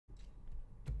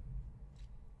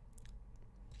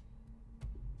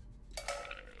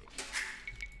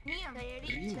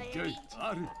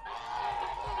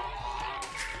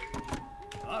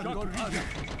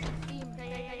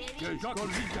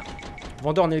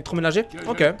Vendeur en électroménager?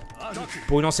 Ok.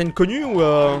 Pour une enseigne connue ou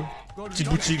petite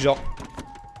boutique genre?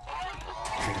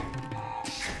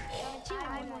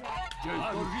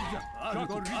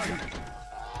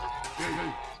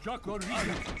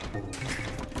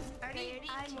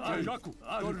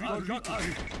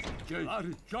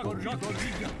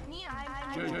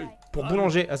 Pour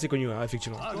boulanger, assez connu, ouais,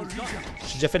 effectivement.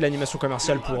 J'ai déjà fait de l'animation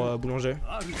commerciale pour boulanger.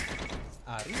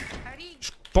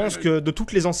 Je pense que de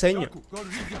toutes les enseignes,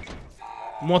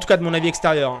 moi en tout cas de mon avis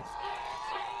extérieur, hein,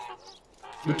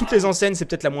 de toutes les enseignes c'est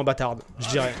peut-être la moins bâtarde, je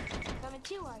dirais.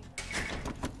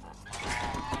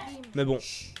 Mais bon,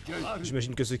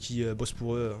 j'imagine que ceux qui bossent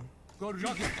pour eux ont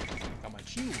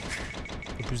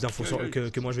plus d'infos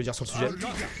que moi je vais dire sur le sujet.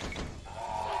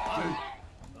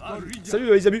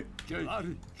 Salut Isabu.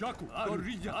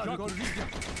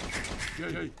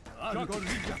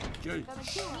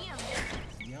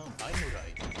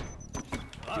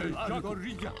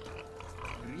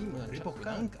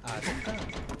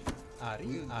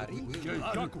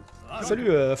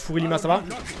 Salut Fourilima, ça va?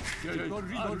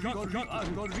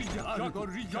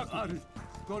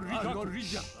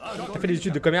 T'as fait des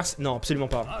études de commerce? Non, absolument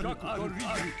pas.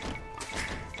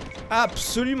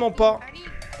 Absolument pas.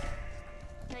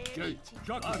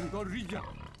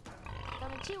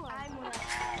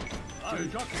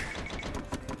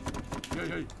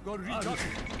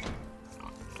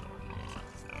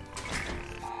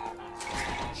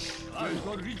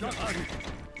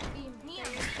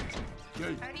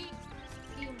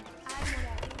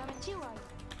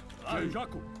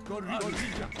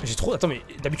 J'ai trop... Attends, mais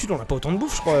d'habitude on a pas autant de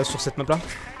bouffe je crois sur cette map là.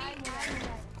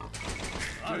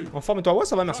 En forme et toi? Ouais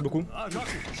ça va, merci beaucoup.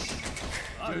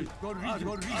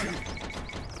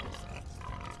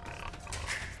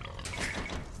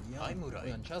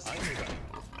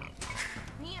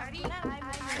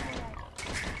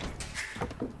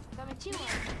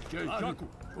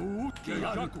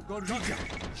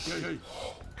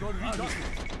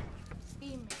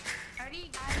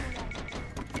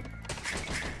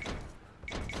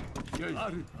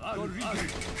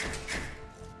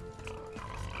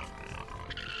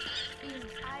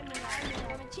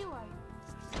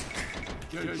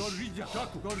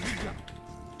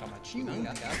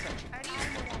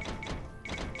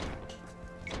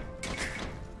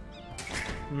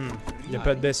 Il y a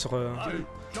pas de baisse sur...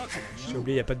 J'ai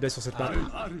oublié, il y a pas de baisse sur cette map.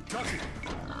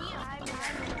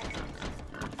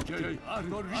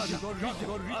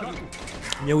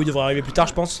 Miaou il devrait arriver plus tard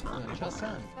je pense.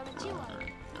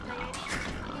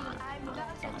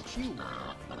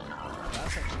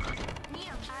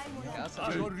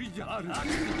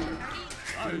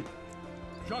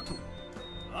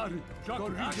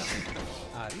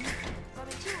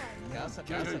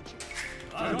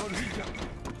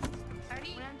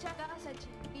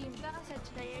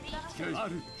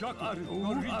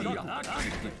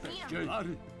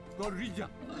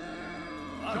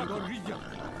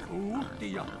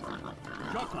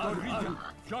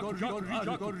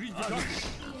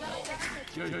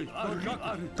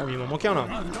 Putain mais il m'en manque un là.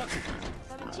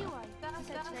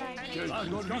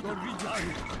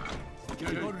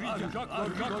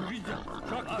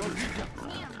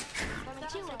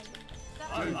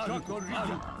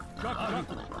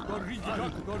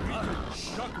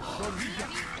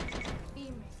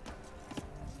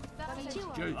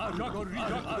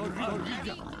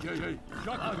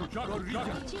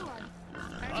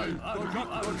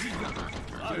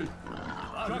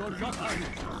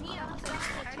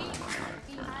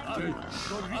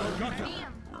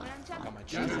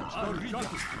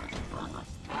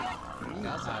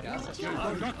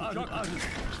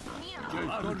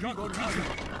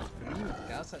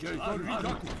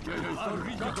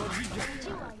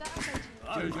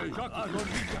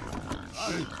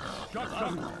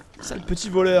 Sale petit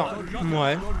voleur.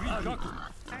 Ouais.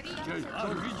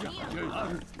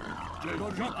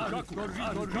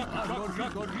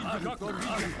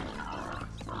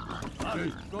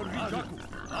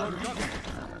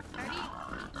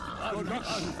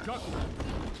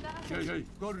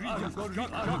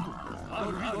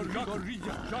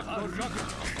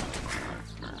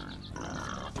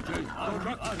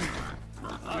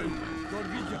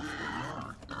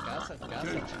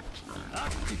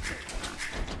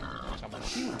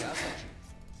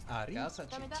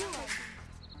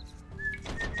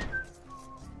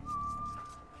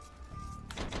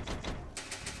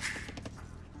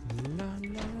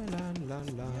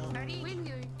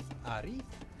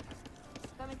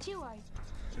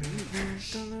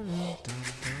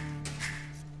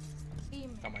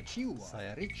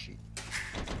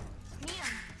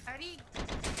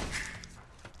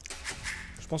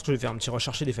 Je pense que je vais faire un petit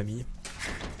rechercher des familles.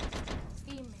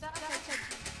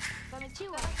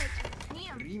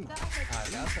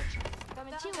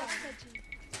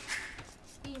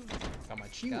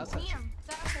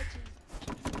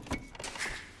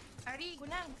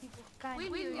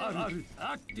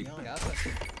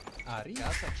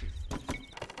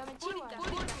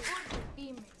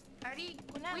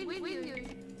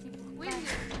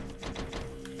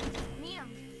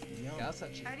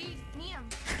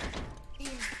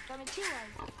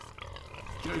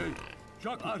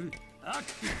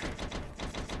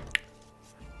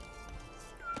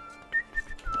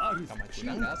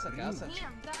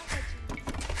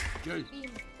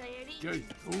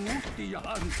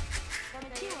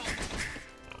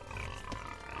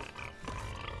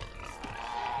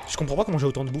 Je comprends pas comment j'ai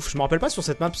autant de bouffe. Je me rappelle pas sur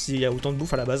cette map s'il y a autant de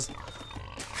bouffe à la base.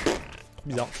 Trop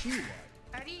bizarre.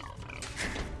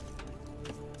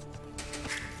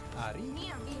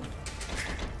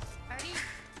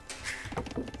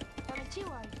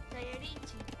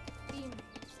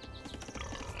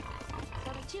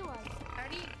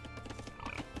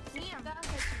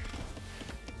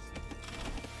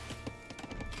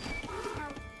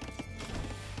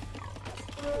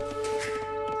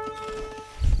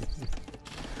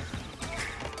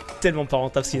 Tellement pas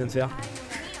rentable ce qu'il vient de faire.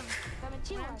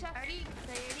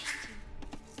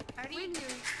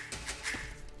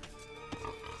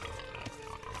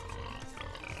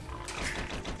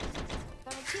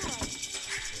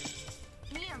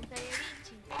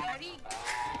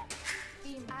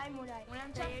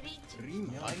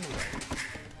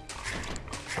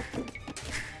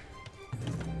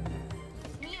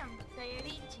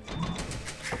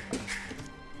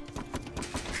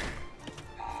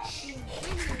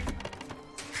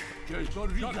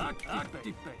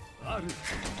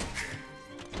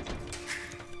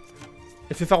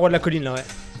 FFA roi de la colline là, ouais.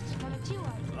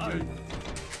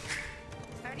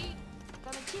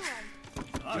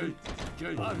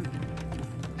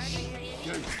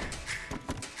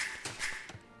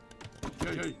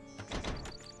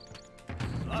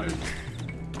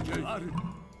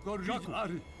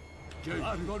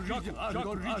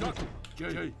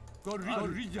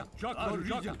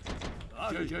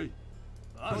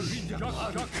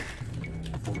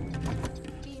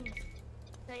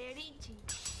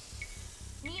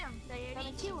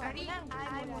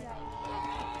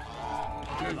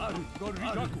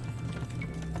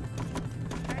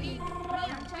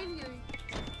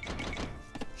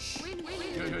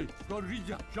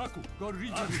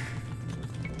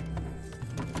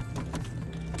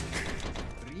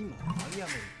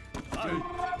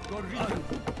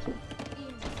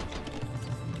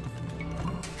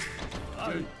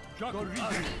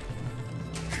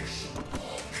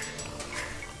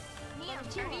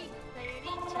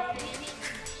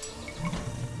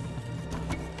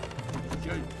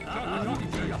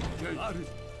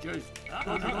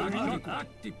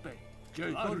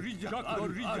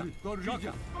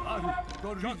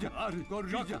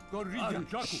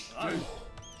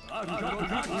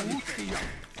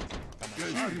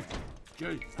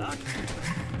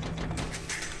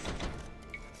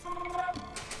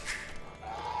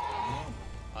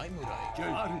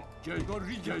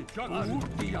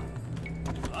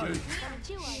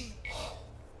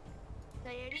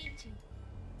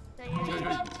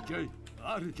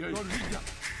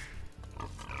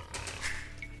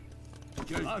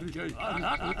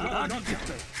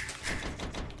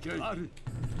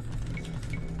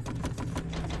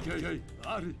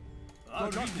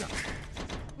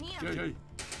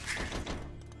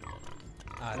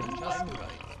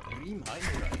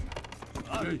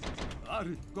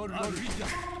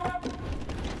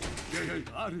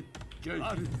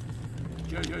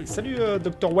 Salut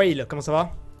Dr Whale, comment ça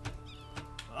va?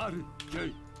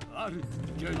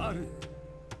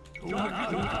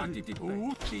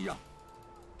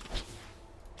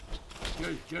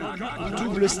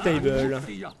 Double stable.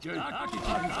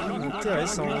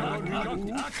 Intéressant.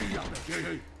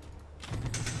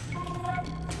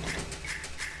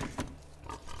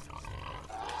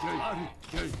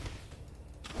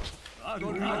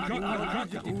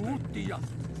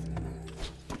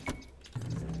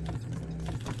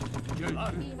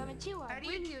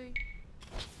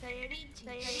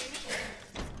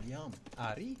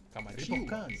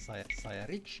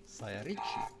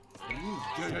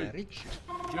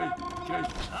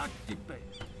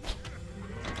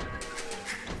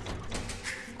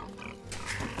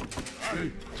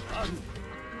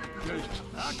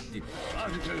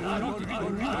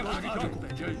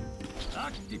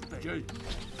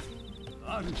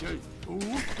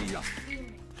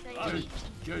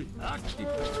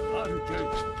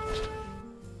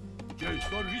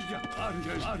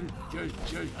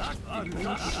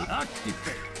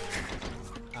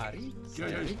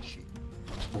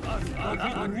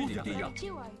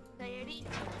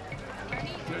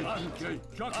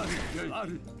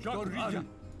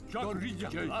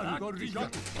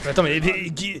 Attends, mais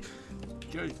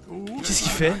qu'est-ce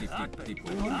qu'il fait?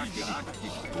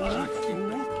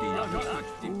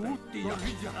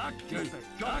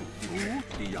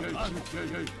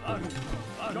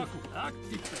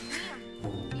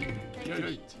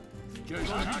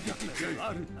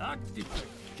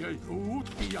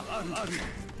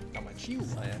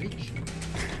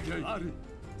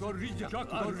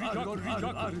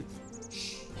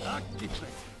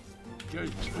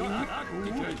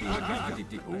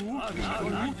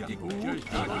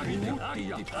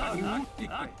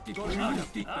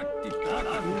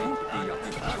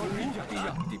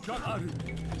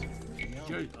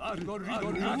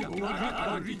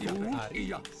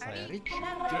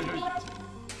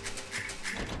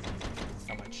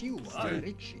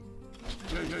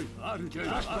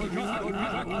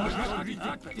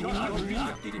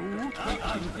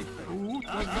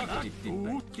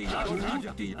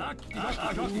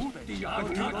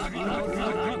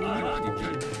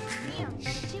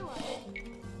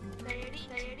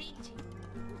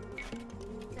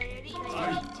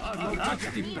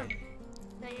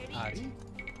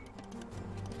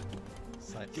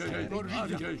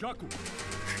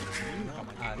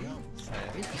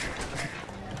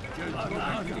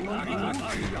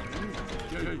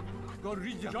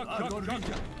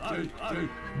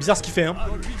 Bizarre ce qu'il fait, hein.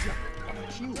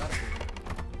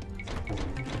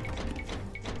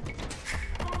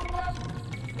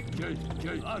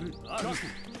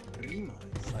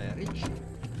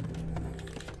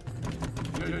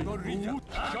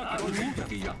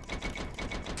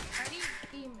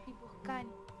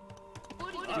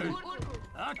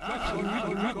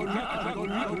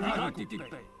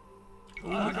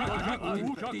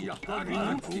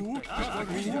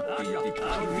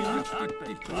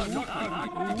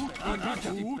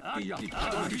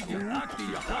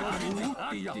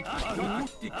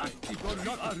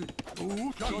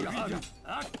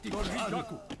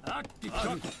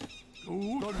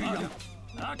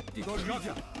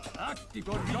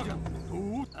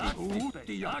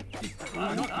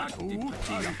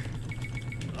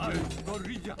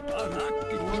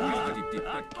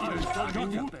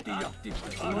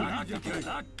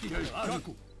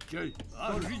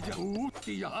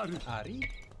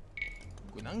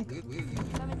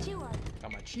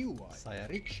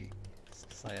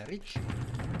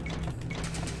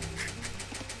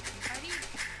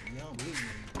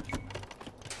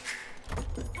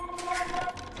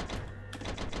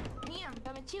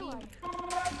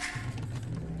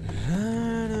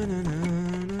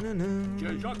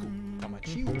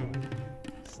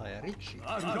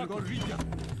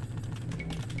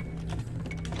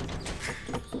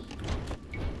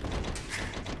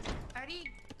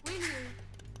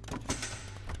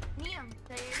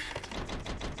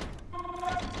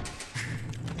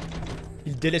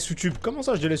 Il délaisse YouTube. Comment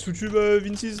ça je délaisse YouTube,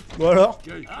 Vincis? Ou alors?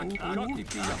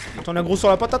 T'en as gros sur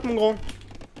la patate, mon grand.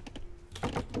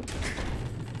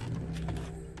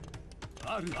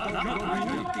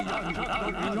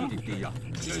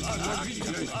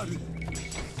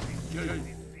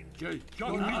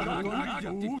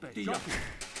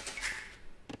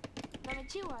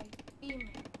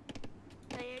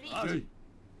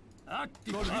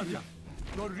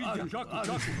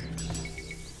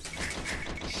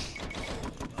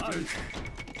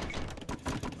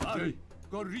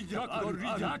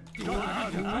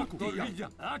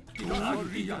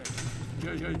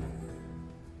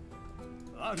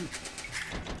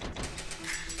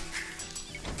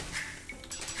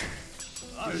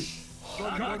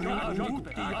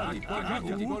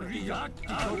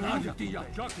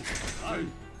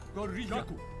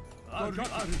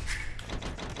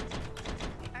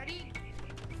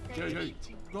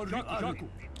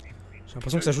 J'ai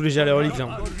l'impression que ça joue léger à l'héroïque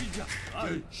là.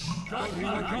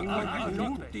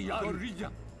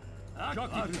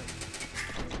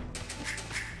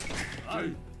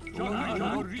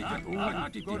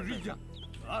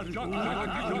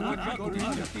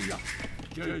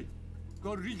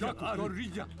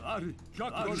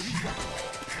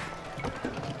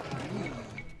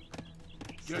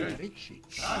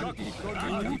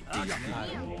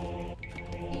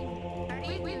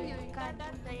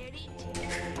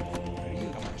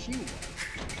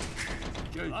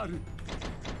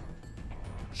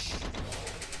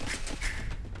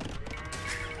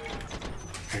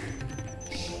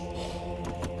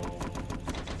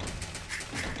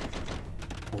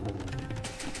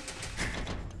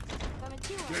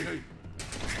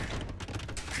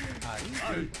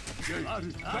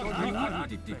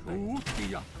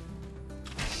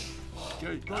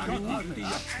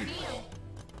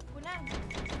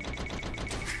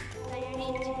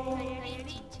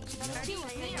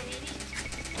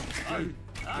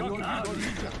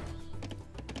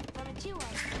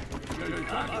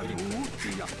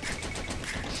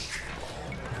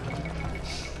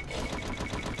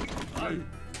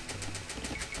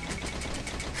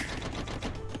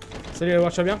 Salut,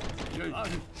 voir, tu vas bien?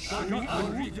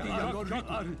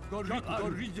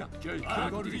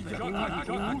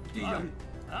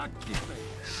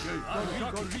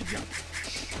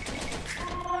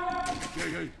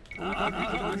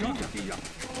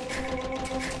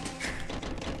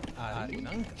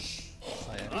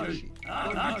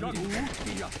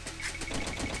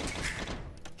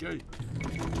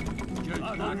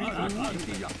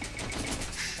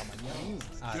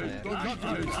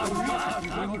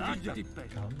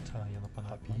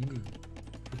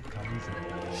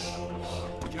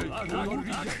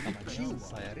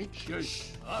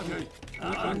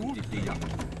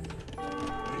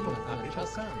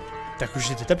 T'as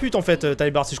couché ta pute en fait,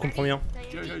 Talibar, si je comprends bien.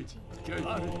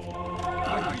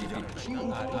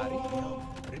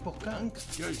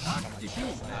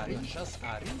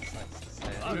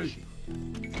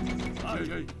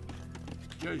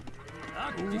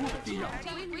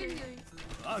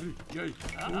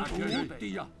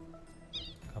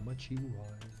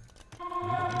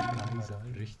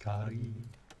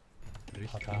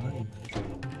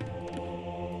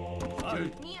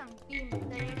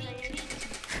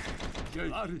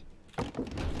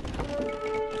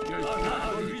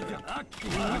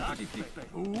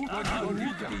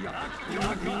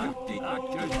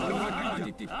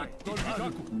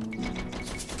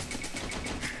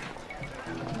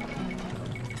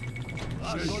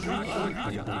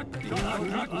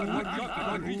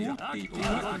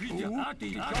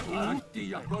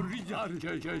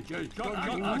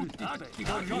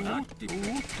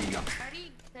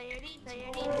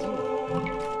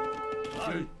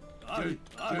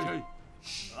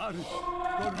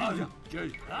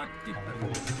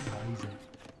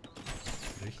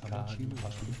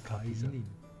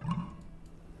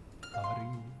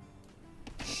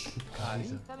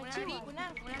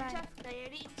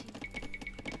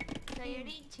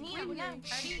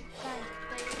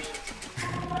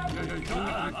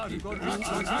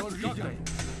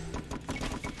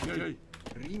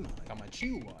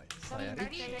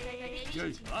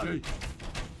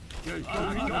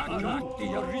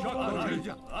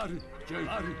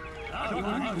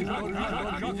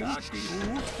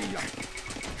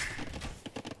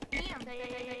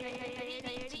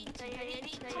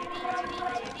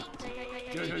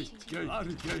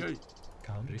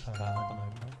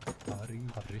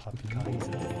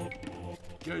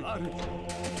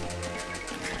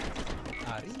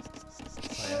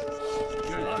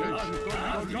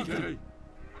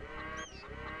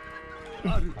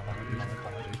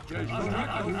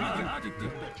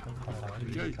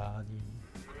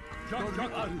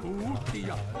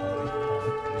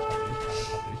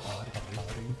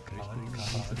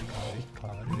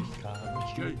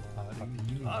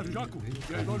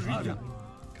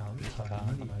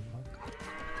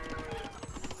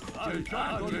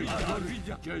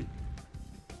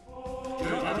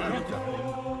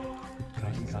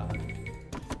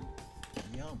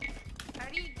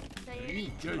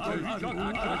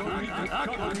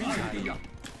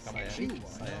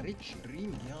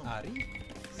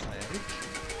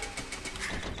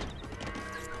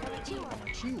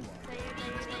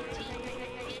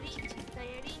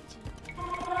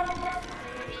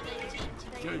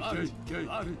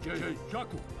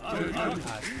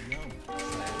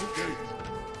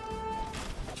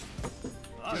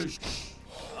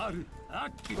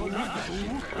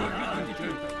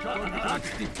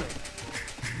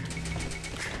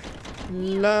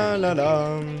 La la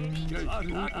la.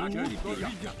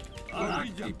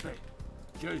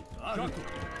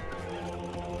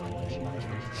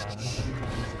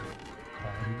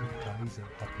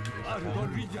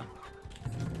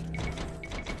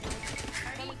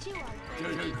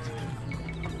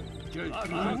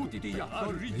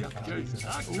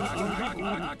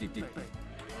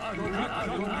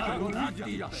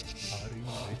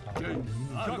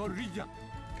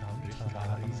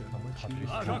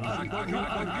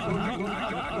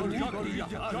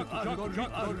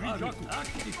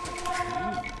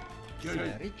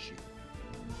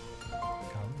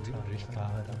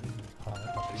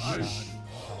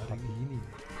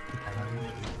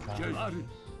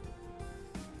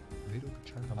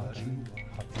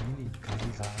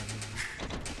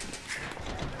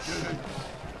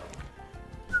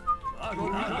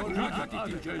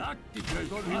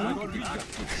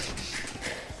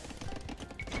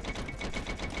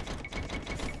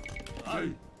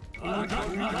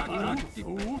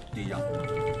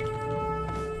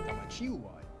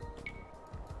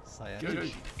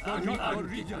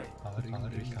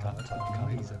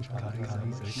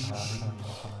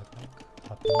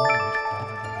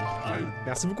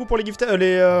 Merci beaucoup pour les gifts,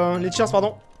 les cheers,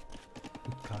 pardon.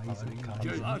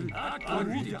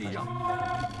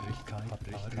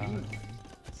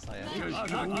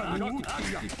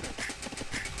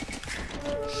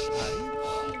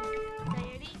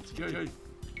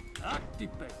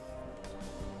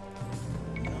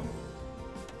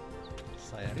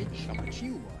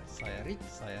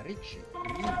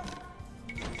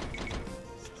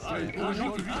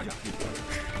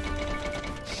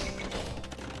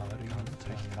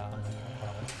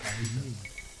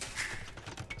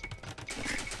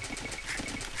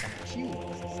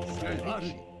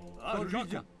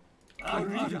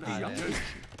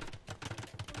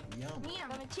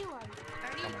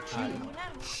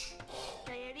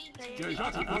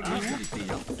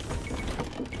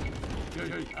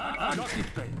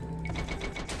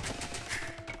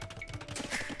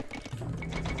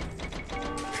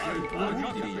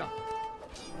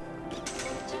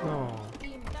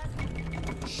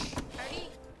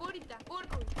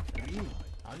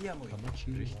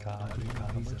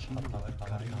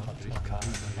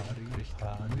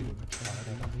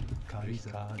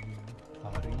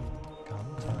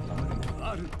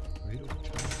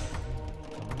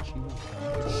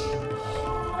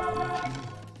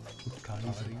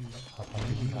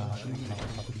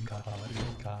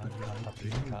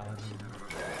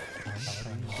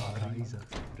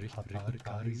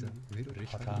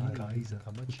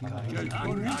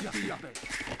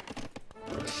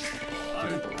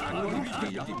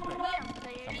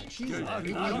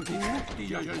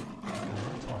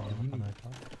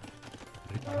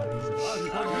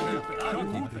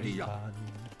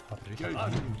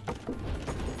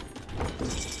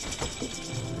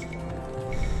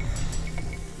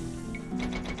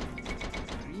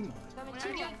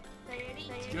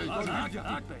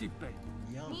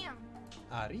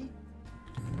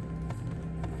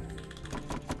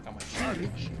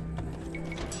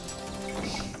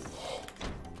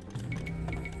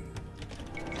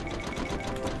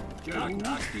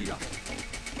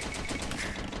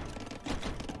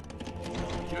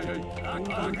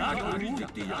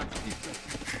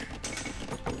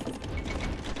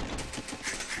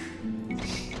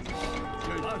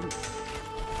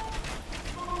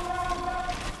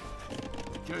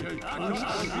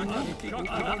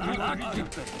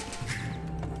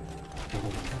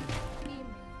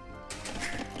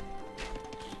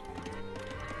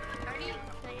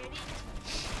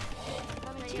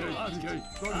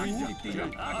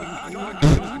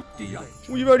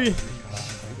 Où il va lui?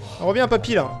 On revient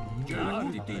papy là.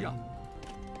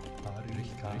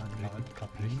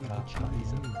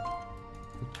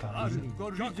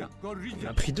 Il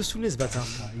a pris 2 soulets ce bâtard.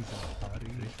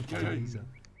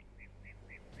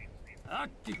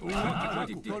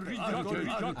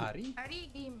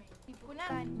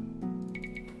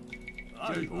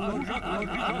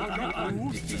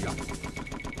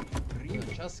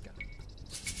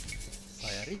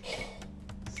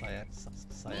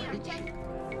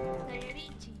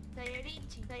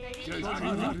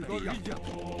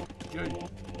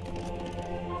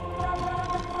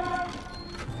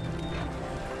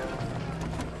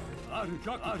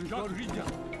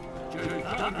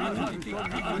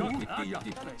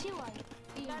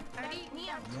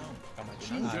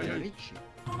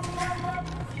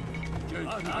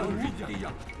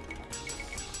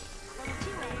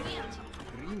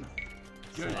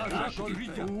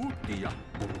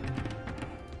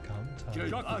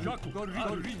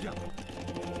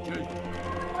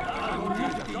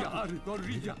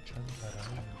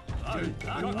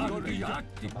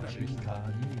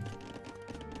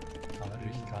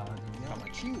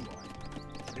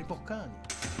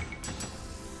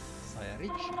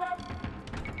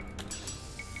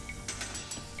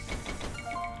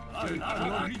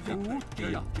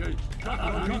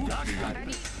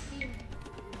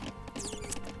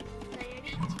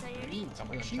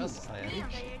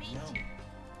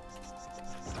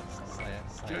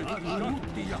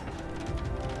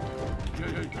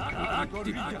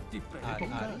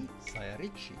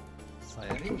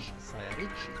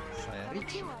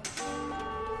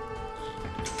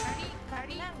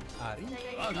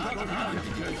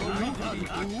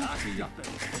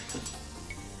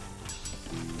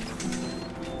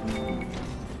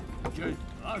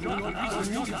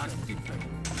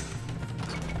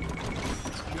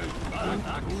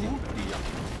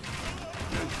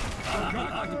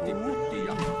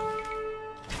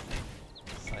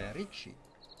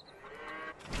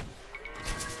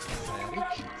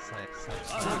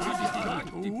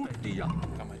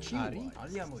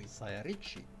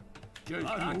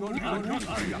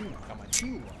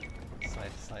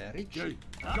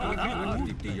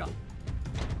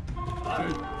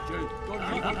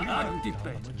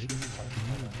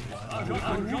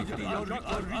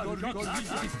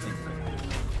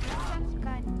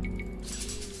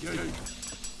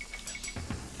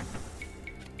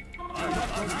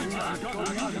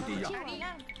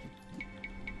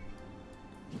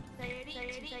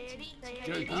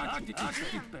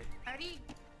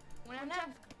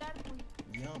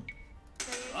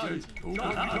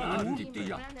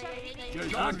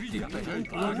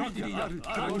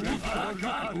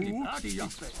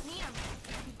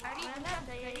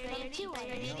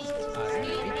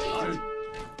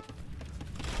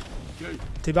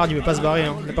 Tébard il veut pas se barrer,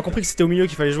 hein. Il a pas compris que c'était au milieu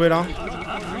qu'il fallait jouer là.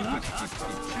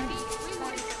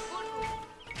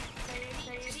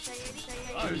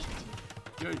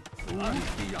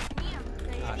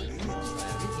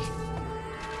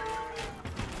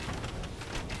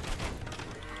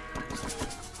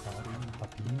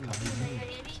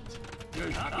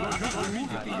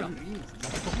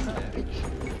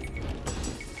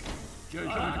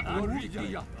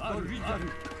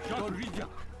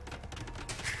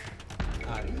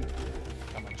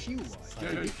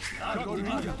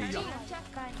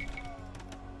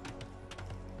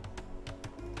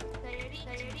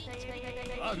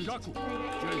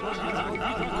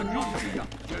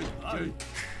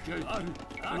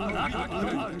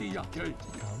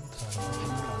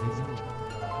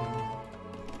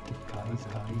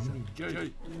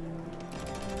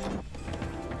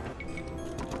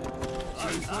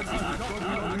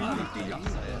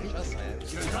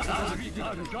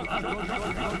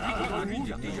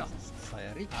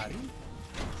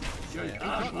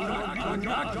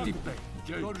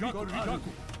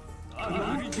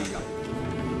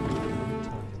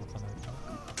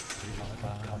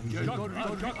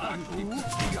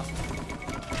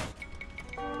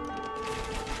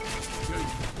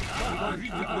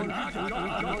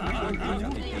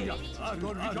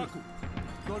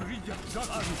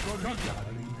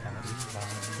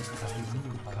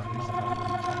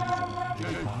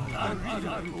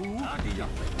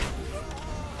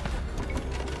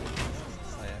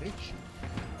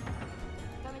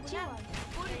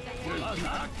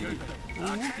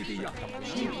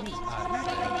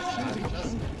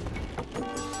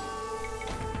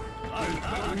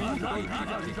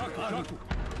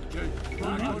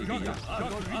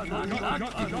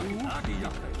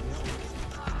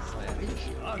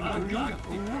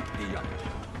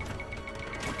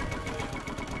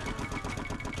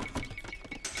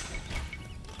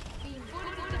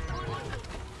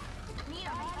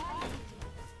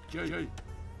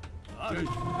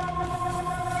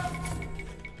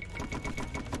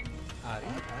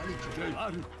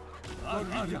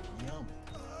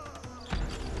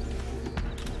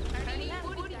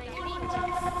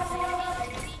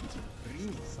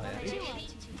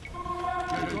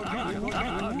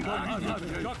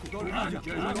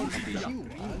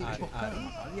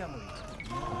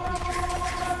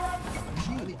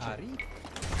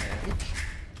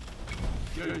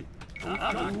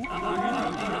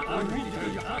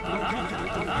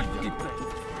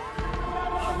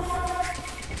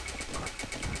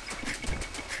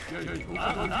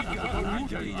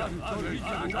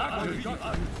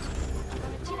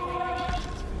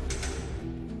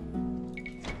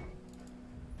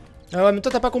 Ah ouais mais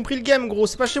toi t'as pas compris le game gros,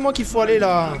 c'est pas chez moi qu'il faut aller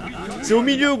là. C'est au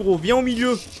milieu gros, viens au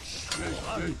milieu.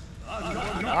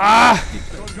 Ah!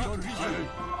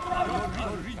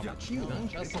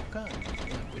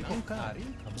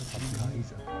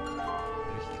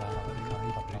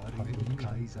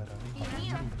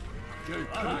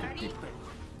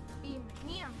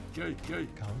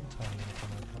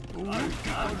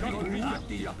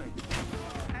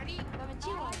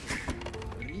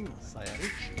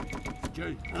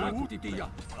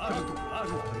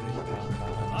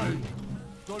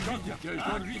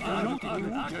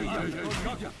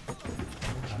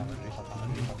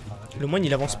 Le moine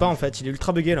il avance pas en fait, il est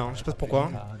ultra bugué là, je sais pas pourquoi.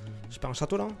 Je perds un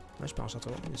château là? Ouais je perds un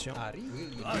château, bien sûr.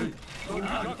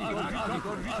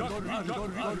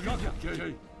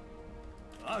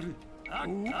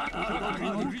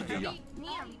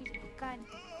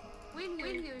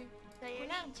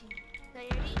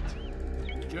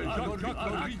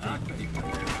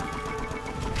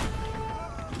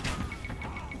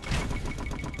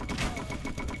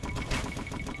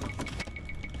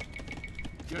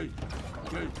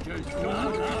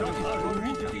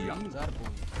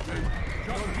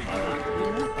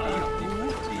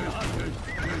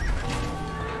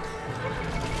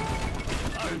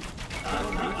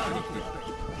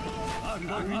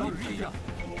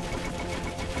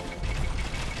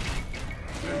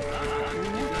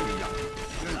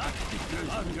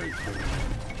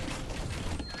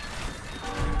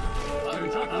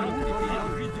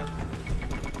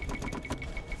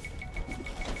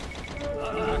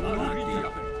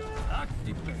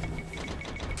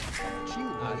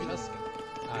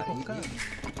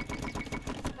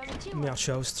 Merde, je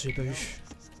suis host, j'ai pas vu.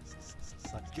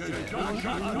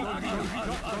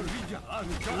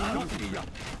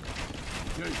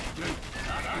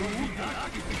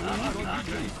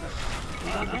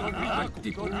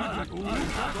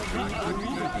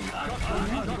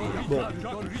 Bon,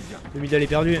 le middle est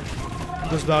perdu. Il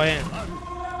doit se barrer.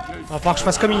 Il va falloir que je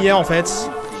fasse comme hier en fait. Il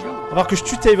va falloir que je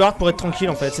tue Taybart pour être tranquille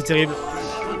en fait, c'est terrible.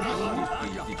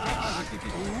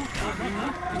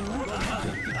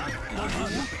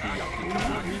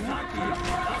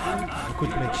 Écoute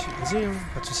mec, vas-y, hein,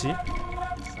 pas de soucis.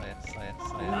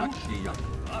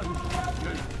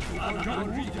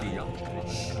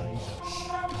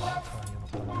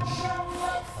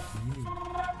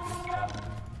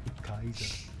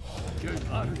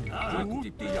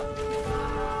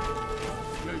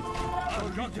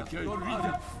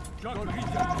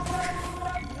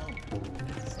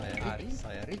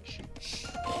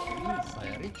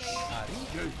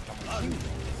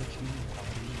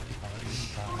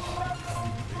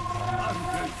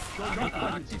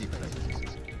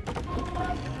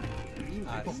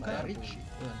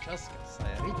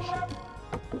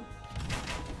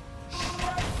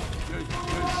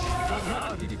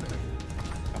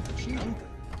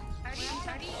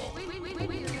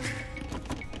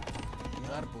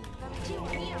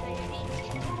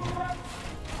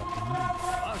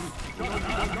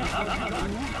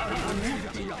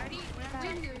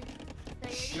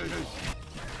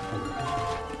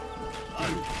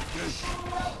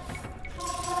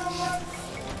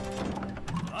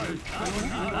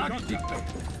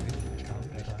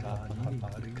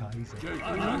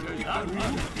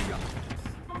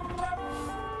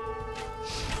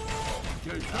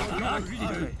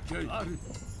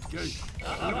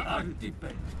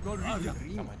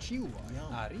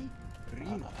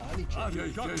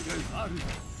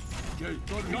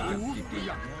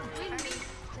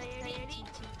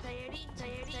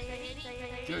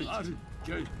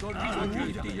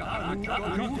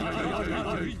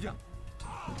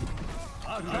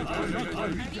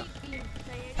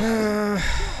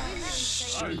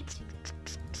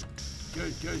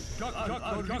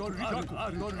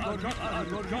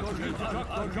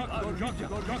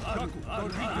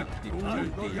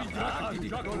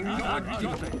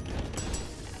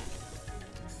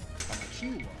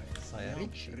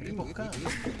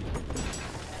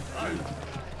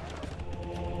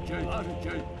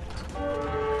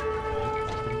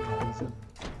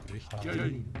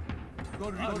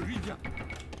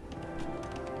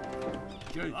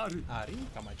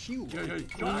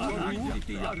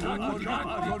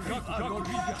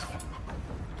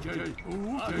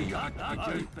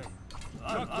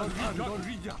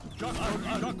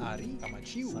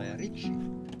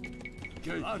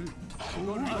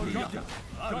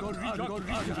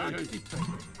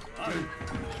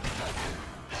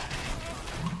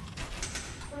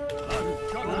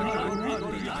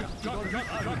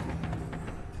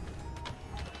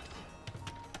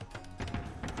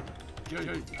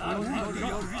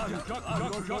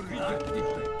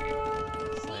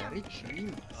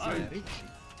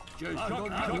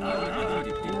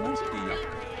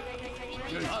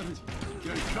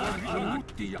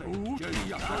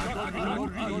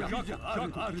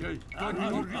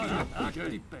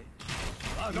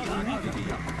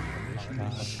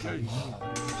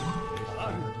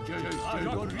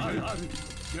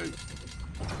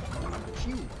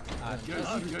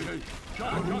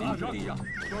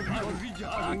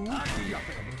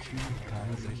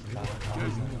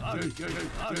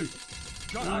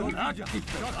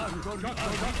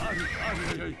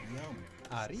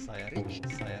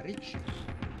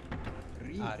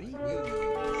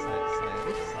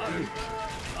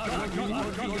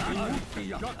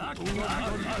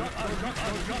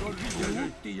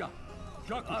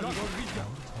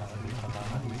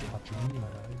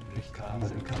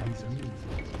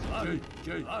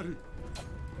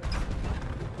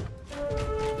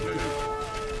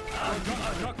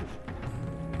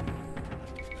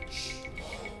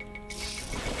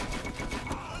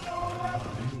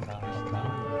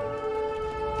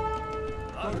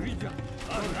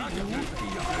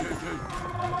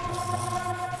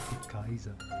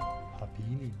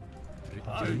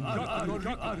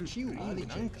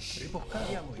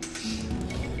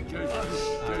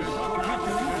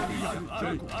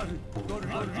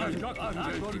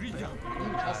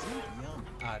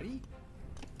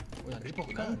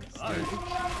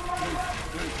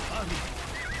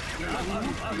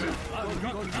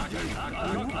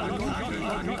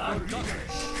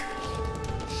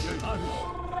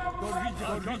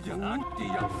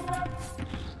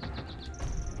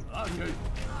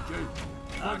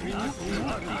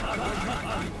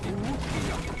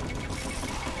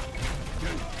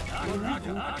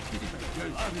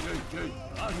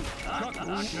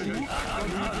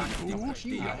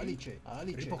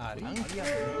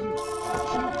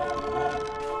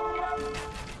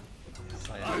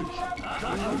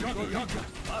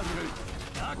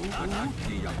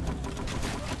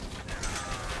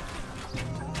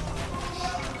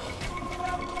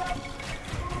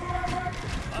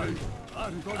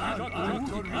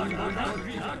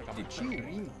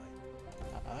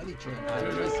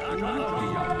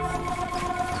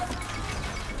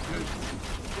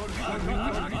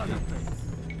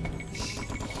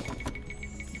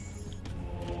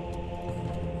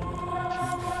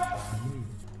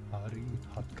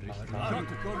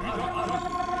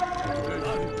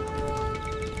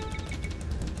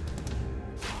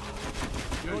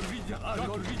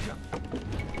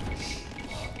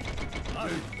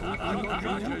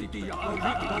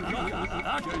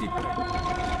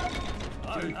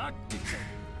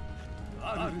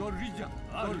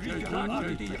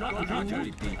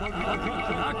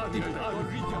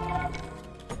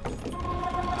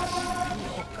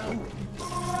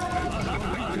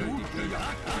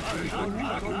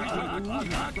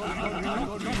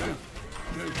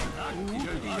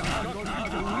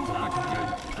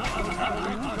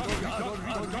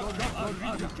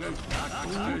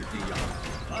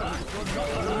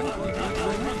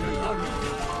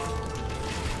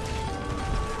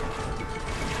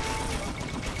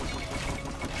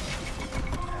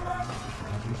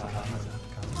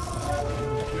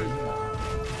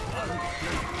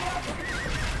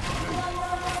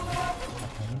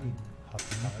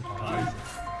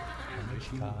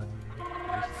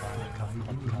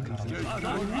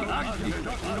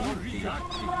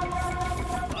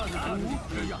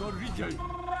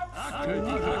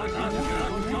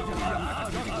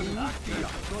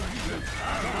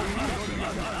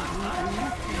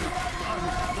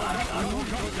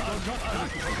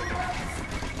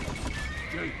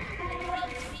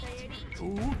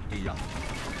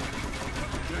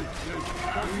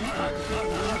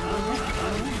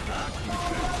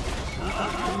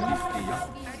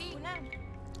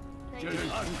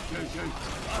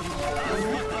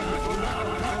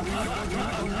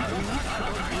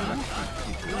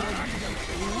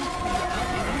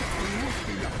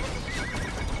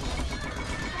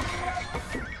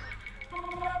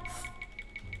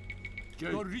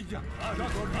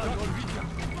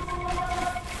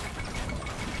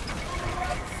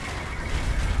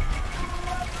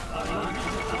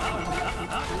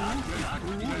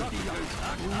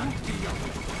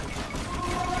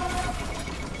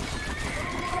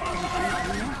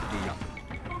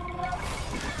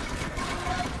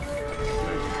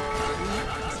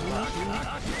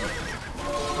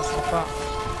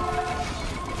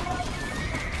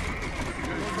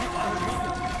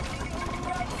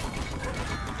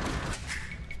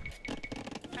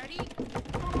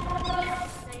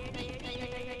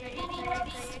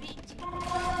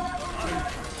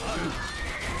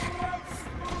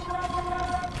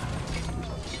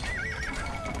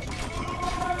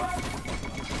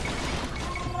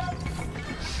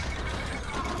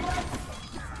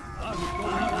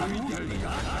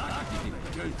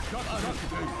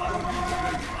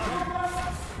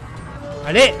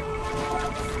 Allez!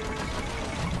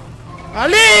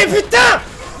 Allez, putain!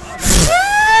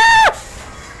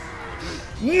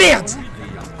 Merde!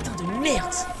 Putain de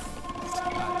merde!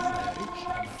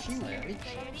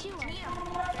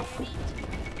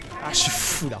 Ah, je suis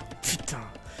fou là, putain!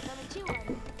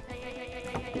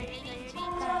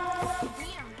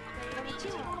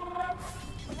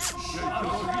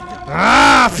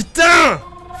 Ah, putain!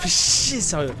 Fais chier,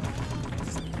 sérieux!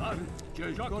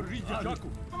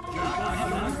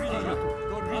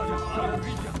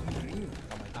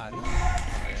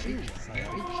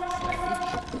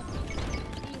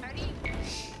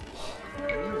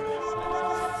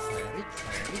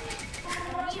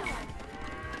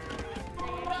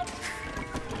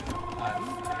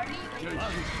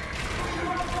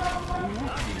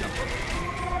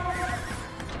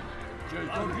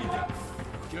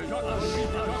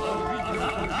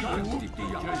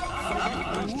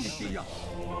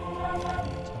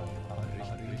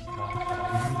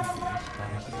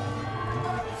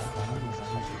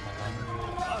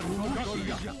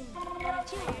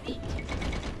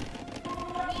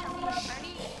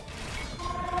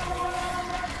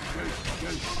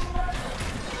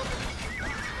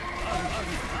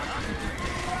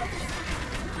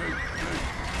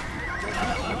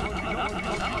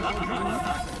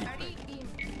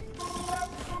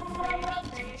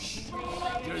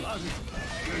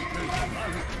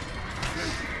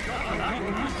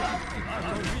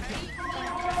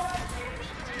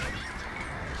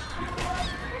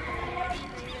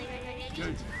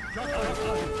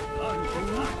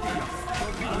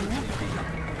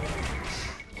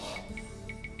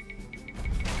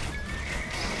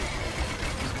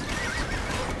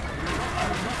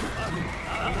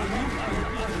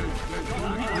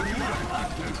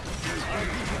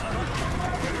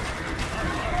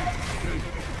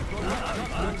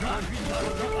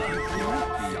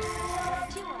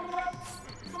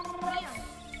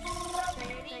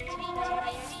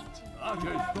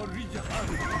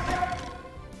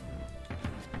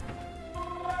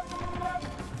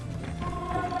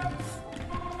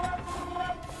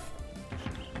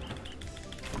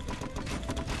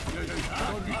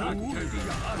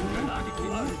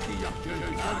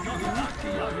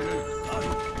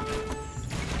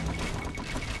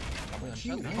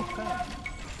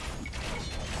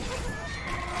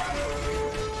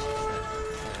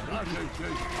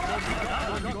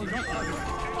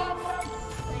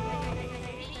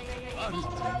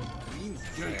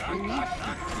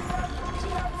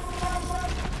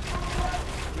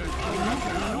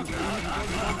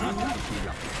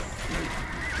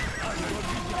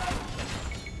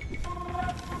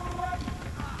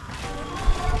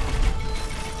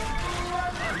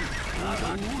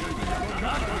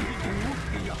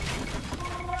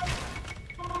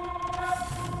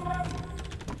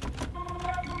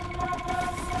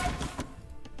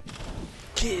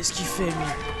 Qu'est-ce qu'il fait lui?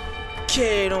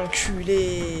 Quel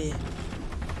enculé!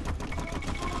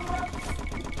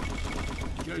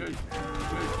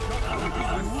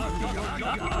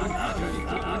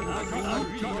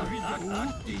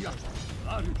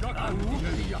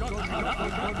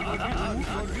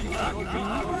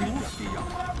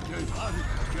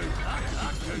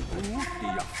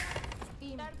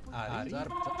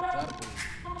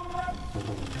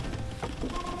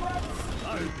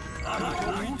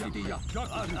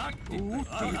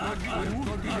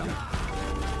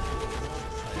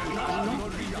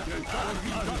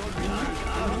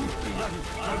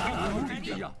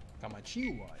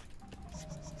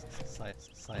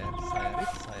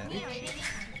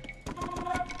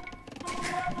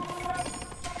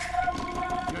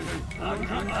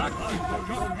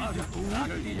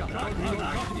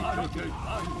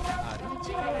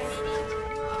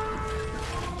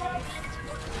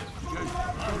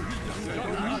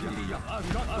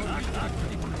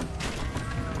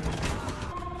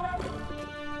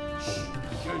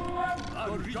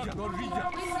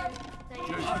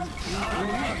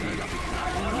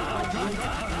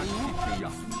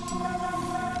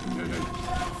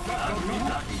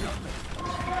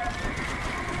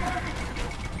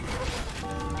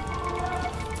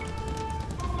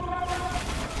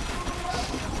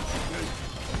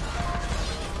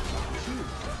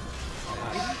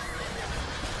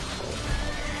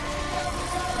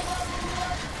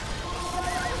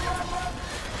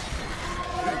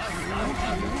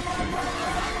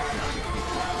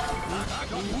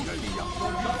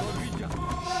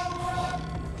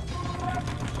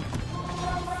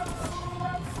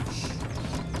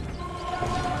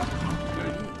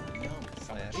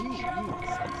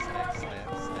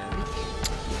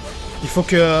 Il faut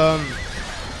que...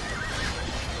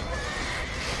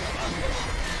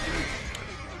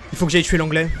 Il faut que j'aille tuer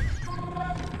l'anglais.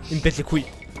 Il me pète les couilles.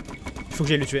 Il faut que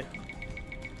j'aille le tuer.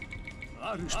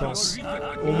 Je pense.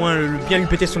 Au moins bien lui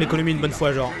péter son économie une bonne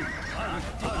fois, genre.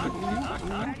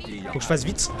 Faut que je fasse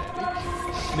vite.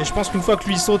 Mais je pense qu'une fois que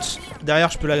lui saute, derrière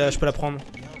je peux la prendre.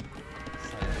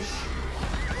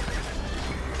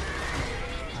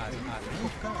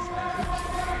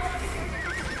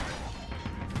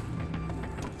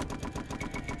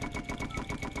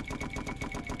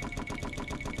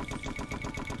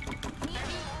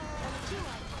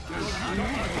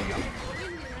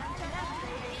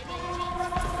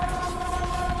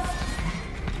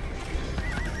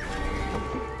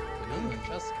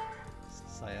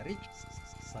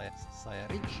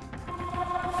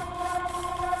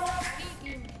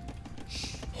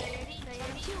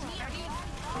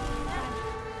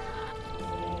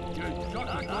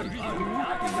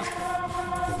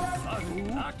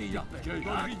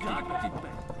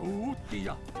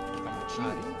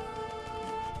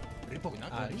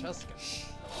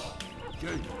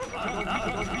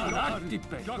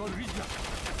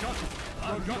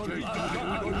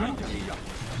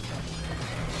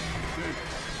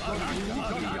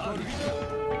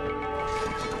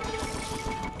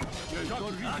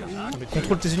 Mais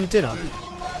contrôle tes unités là.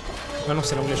 Ah non,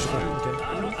 c'est l'anglais, je crois. Ok.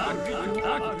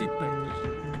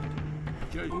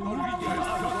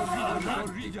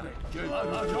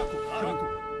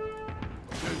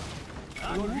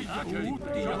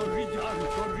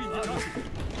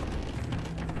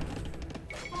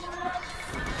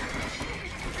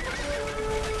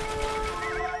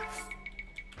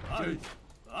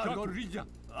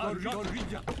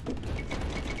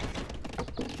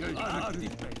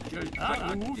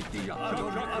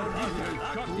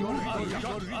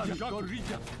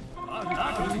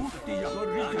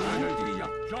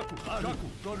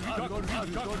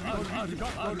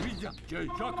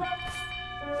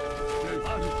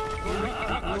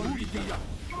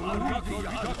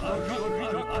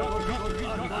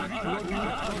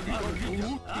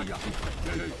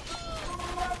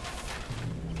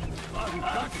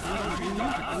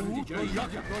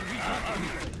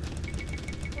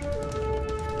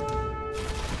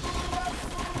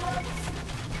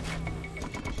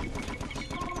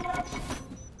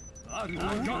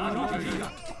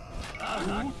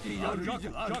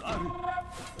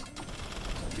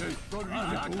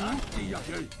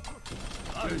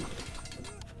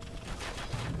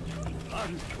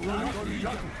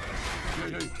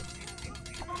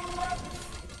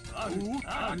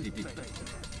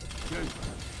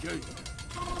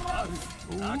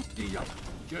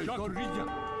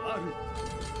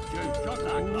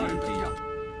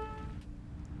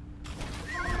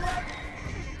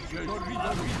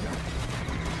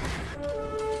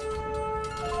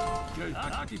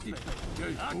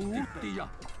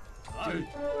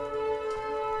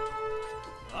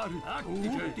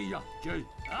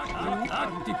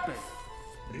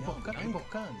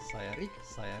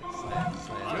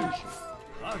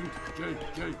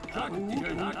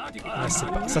 Ah,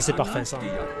 ça c'est parfait ça.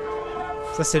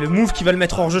 Ça c'est le move qui va le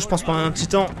mettre hors jeu je pense pendant un petit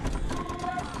temps.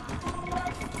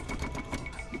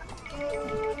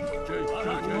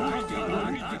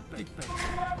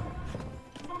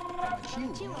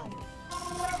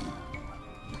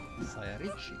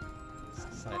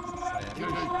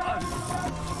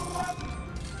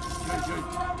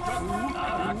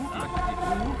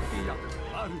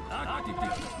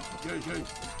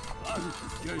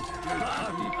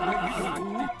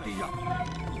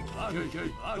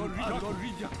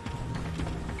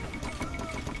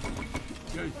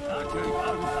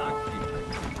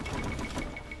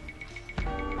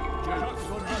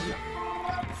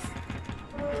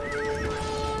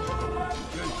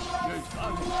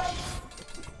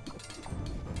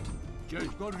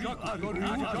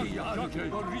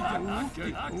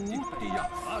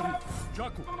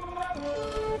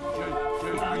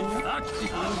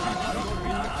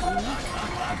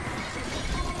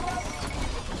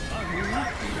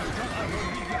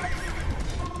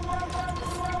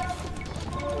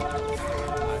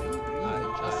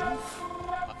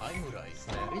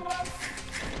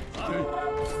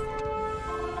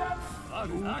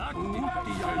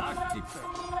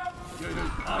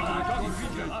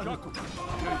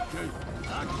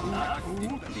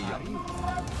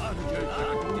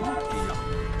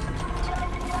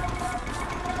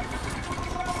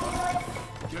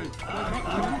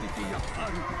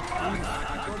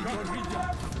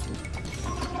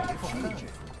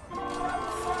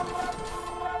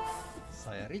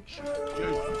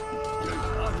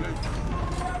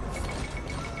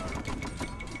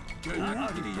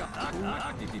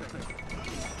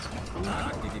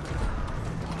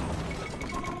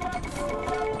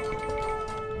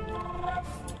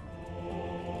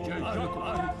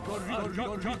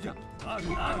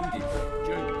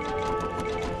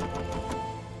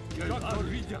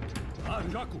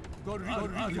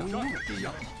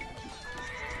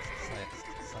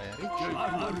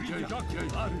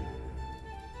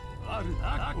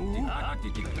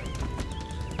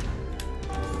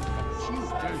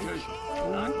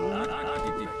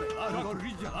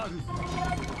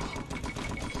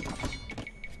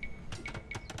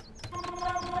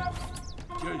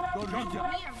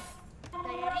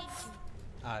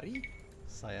 Ari,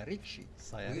 saya ricci,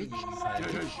 saya ricci, saya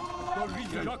ricci.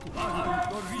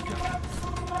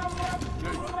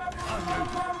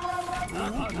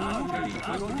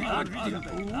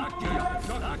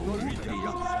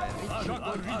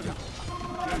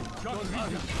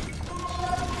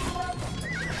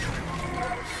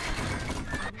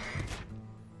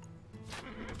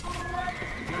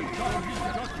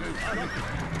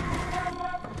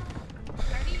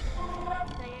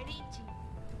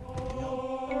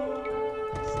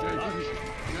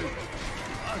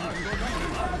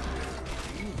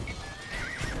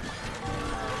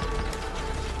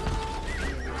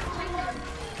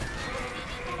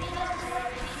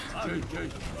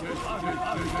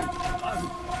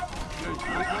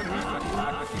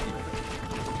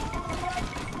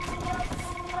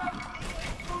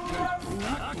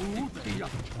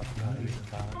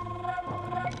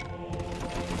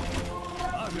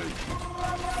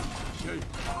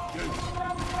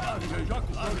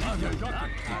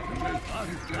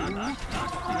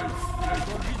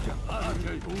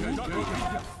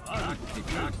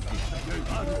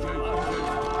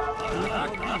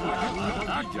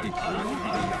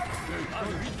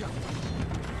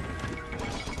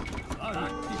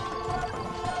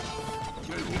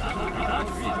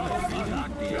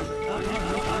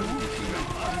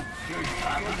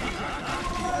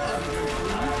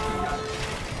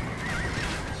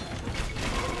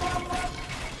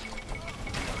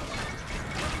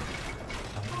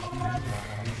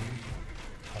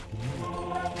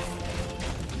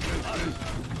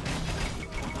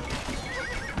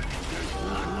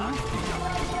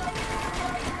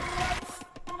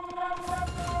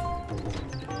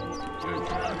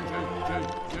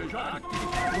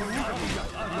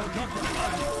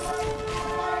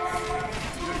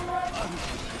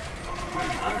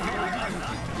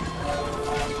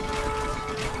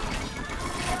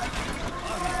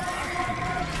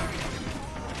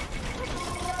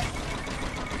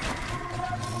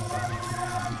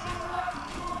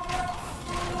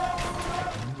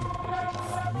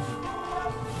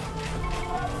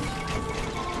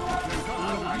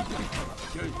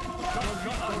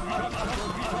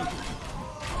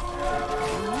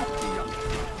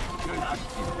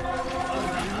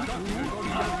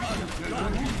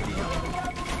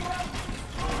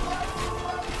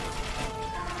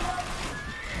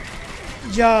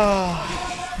 Ya.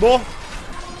 Bon.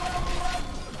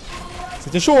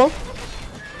 C'était chaud, hein.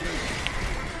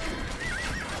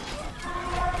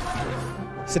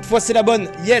 Cette fois, c'est la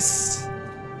bonne. Yes.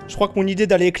 Je crois que mon idée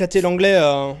d'aller éclater l'anglais,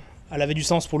 elle avait du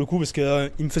sens pour le coup, parce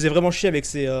que il me faisait vraiment chier avec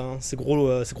ces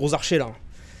gros archers là.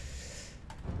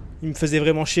 Il me faisait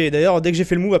vraiment chier. D'ailleurs, dès que j'ai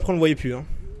fait le move, après on le voyait plus. Hein.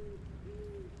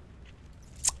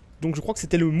 Donc je crois que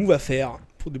c'était le move à faire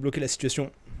pour débloquer la situation.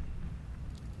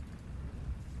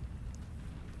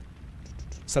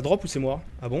 Ça drop ou c'est moi?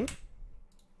 Ah bon?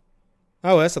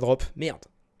 Ah ouais, ça drop. Merde.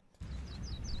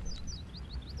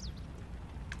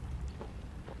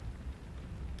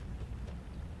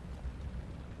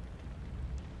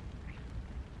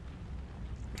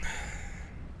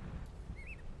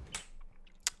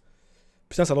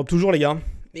 Putain, ça drop toujours les gars.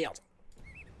 Merde.